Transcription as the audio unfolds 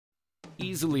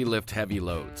easily lift heavy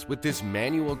loads with this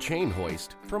manual chain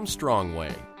hoist from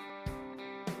Strongway.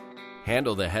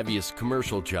 Handle the heaviest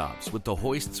commercial jobs with the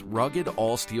hoist's rugged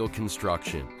all-steel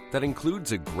construction that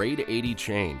includes a grade 80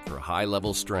 chain for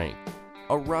high-level strength,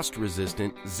 a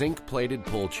rust-resistant zinc-plated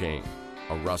pull chain,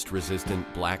 a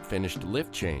rust-resistant black-finished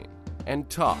lift chain, and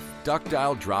tough,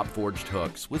 ductile drop-forged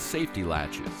hooks with safety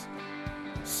latches.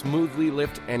 Smoothly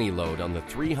lift any load on the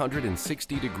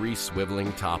 360-degree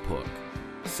swiveling top hook.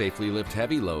 Safely lift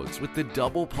heavy loads with the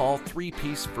double pawl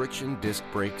 3-piece friction disc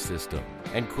brake system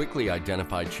and quickly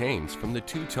identify chains from the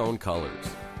two-tone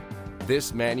colors.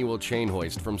 This manual chain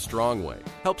hoist from Strongway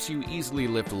helps you easily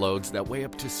lift loads that weigh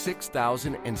up to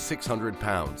 6,600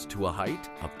 pounds to a height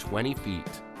of 20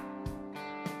 feet.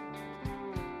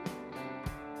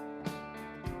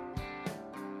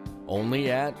 Only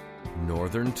at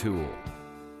Northern Tool.